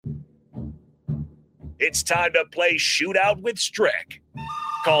It's time to play Shootout with Strick.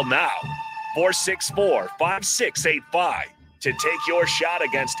 Call now, 464-5685, to take your shot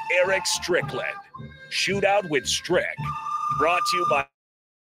against Eric Strickland. Shootout with Strick. Brought to you by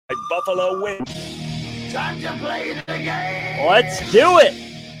Buffalo Wings. Time to play the game. Let's do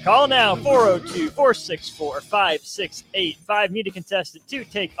it. Call now, 402-464-5685. Need a contestant to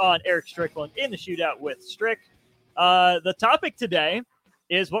take on Eric Strickland in the Shootout with Strick. The topic today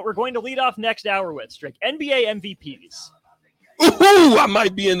is what we're going to lead off next hour with, Strick. NBA MVPs. Ooh, I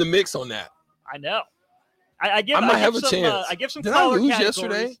might be in the mix on that. I know. I might have a chance. I give some Did I caller lose categories.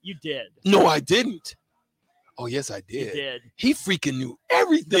 yesterday? You did. No, I didn't. Oh, yes, I did. You did. He freaking knew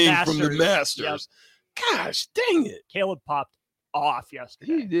everything from the Masters. Masters. Gosh, dang it. Caleb popped off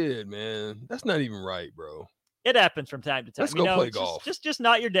yesterday. He did, man. That's not even right, bro. It happens from time to time. Let's go play golf. Just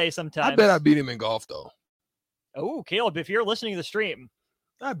not your day sometimes. I bet I beat him in golf, though. Oh, Caleb, if you're listening to the stream,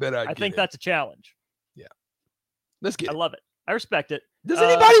 I bet I think that's a challenge. Yeah. Let's get it. I love it. I respect it. Does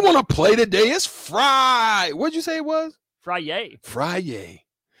anybody want to play today? It's Friday. What'd you say it was? Friday. Friday.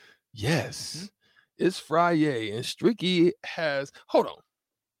 Yes. It's Friday. And Stricky has... Hold on.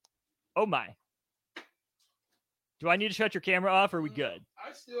 Oh, my. Do I need to shut your camera off, or are we good?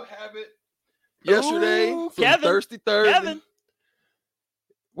 I still have it. Yesterday, Ooh, from Kevin. Thirsty Thursday. Kevin.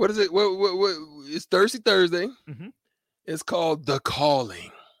 What is it? What? It's Thirsty Thursday. Mm-hmm. It's called The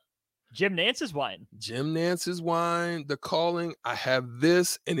Calling. Jim Nance's wine. Jim Nance's wine, The Calling. I have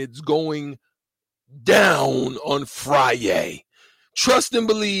this, and it's going down on Friday. Trust and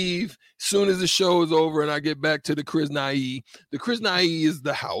believe. Soon as the show is over and I get back to the Chris Nye. The Chris Nye is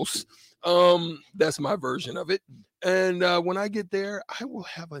the house. That's my version of it. And when I get there, I will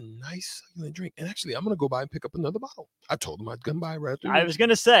have a nice drink. And actually, I'm going to go by and pick up another bottle. I told him I'd come by right after. I was going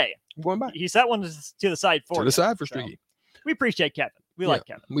to say. I'm going by. He set one to the side for To the side for Stricky. We appreciate Kevin. We like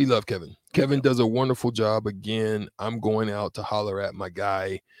Kevin. We love Kevin. Kevin does a wonderful job. Again, I'm going out to holler at my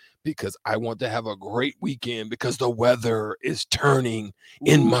guy because I want to have a great weekend because the weather is turning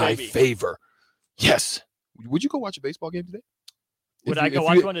in my favor. Yes. Would you go watch a baseball game today? Would I go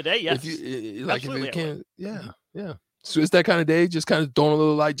watch one today? Yes. If you can, yeah. So it's that kind of day, just kind of throwing a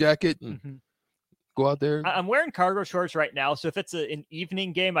little light jacket and go out there. I'm wearing cargo shorts right now, so if it's an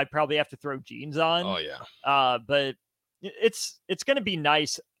evening game, I'd probably have to throw jeans on. Oh yeah. But it's going to be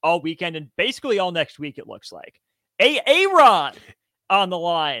nice all weekend and basically all next week. It looks like Aaron on the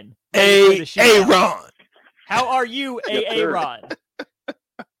line. Aaron, how are you, Aaron?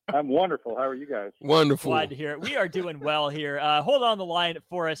 I'm wonderful. How are you guys? Wonderful. Glad to hear it. We are doing well here. Hold on the line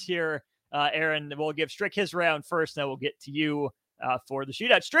for us here, Aaron. We'll give Strick his round first, then we'll get to you for the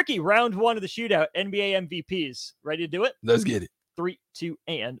shootout. Stricky, round one of the shootout, NBA MVPs. Ready to do it? Let's get it. 3, 2,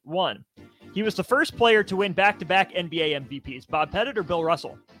 and 1. He was the first player to win back-to-back NBA MVPs. Bob Pettit or Bill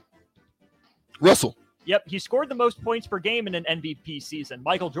Russell? Russell. Yep. He scored the most points per game in an MVP season.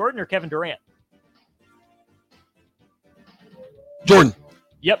 Michael Jordan or Kevin Durant? Jordan.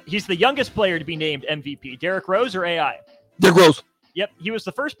 Yep. He's the youngest player to be named MVP. Derrick Rose or AI? Derrick Rose. Yep. He was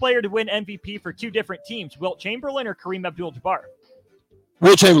the first player to win MVP for 2 different teams. Wilt Chamberlain or Kareem Abdul-Jabbar?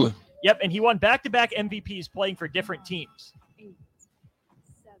 Wilt Chamberlain. Yep. And he won back-to-back MVPs playing for different teams. 8,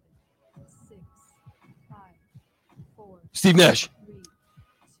 7, 6, 5, 4. Steve Nash. 3, 2.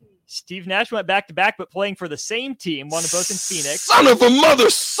 Steve Nash went back-to-back, but playing for the same team. Won both in Phoenix. Son of a mother,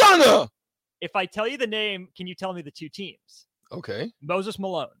 son of. If I tell you the name, can you tell me the 2 teams? Okay. Moses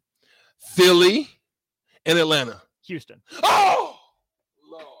Malone. Philly and Atlanta. Houston. Oh,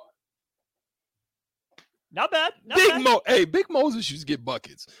 Lord. Not bad. Big Moses used to get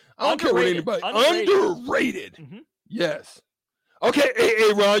buckets. I don't care what anybody. Underrated. Mm-hmm. Yes. Okay,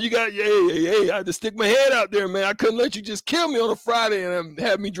 hey, Ron, you got, I had to stick my head out there, man. I couldn't let you just kill me on a Friday and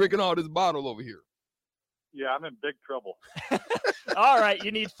have me drinking all this bottle over here. Yeah, I'm in big trouble. All right,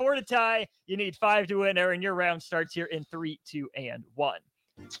 you need 4 to tie. You need 5 to win. Aaron, your round starts here in 3, 2, and 1.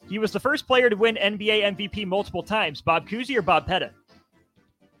 He was the first player to win NBA MVP multiple times. Bob Cousy or Bob Pettit?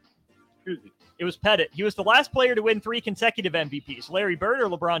 Cousy. It was Pettit. He was the last player to win 3 consecutive MVPs. Larry Bird or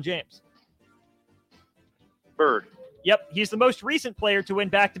LeBron James? Bird. Yep, he's the most recent player to win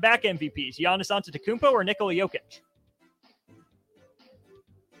back-to-back MVPs. Giannis Antetokounmpo or Nikola Jokic?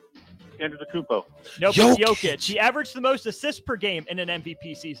 Antetokounmpo. Nope, it's Jokic. He averaged the most assists per game in an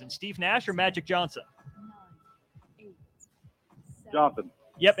MVP season. Steve Nash or Magic Johnson? 9, 8, 7, Johnson.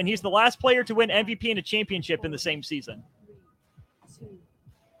 Yep, and he's the last player to win MVP and a championship in the same season. 3, 2,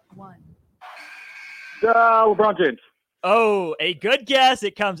 1. LeBron James. Oh, a good guess.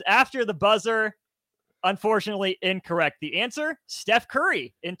 It comes after the buzzer. Unfortunately, incorrect. The answer, Steph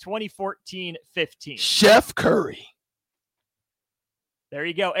Curry in 2014-15. Chef Curry. There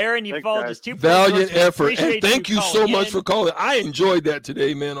you go. Aaron, you Thanks, followed guys. just 2 points. Valiant We effort. appreciate And thank you so calling much in. for calling. I enjoyed that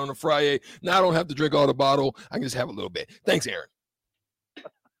today, man, on a Friday. Now I don't have to drink all the bottle. I can just have a little bit. Thanks, Aaron.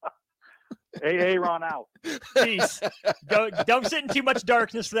 AA Ron out. Jeez. Don't sit in too much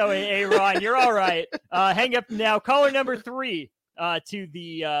darkness, though, Ron. You're all right. Hang up now. Caller number 3 to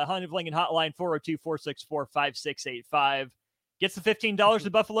the Hunt of Lincoln hotline, 402-464-5685. Gets the $15 to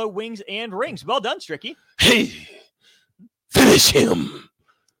Buffalo Wings and Rings. Well done, Stricky. Hey, finish him.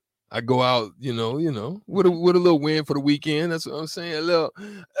 I go out, with a little win for the weekend. That's what I'm saying. A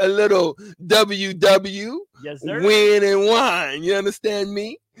little WW, Yes, sir. win and wine. You understand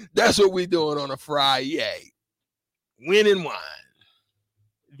me? That's what we doing on a Friday. Win and wine.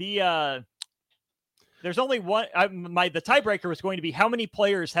 There's only one. The tiebreaker was going to be how many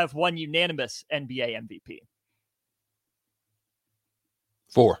players have won unanimous NBA MVP.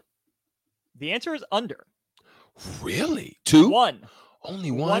 4. The answer is under. Really? 2? 1.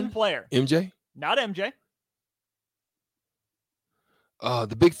 Only 1? One player. MJ? Not MJ.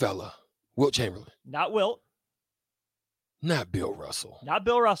 The big fella, Wilt Chamberlain. Not Wilt. Not Bill Russell. Not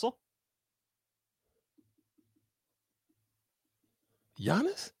Bill Russell.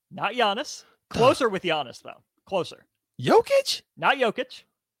 Giannis? Not Giannis. Closer with Giannis, though. Closer. Jokic? Not Jokic.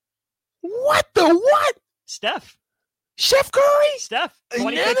 What the what? Steph. Chef Curry? Steph.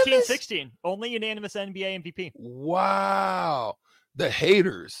 Unanimous? 2015-16. Only unanimous NBA MVP. Wow. The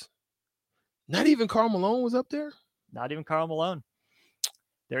haters. Not even Karl Malone was up there? Not even Karl Malone.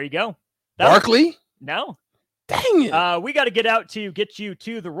 There you go. Barkley? No. Dang it. We got to get out to get you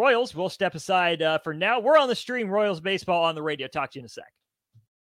to the Royals. We'll step aside for now. We're on the stream, Royals baseball on the radio. Talk to you in a sec.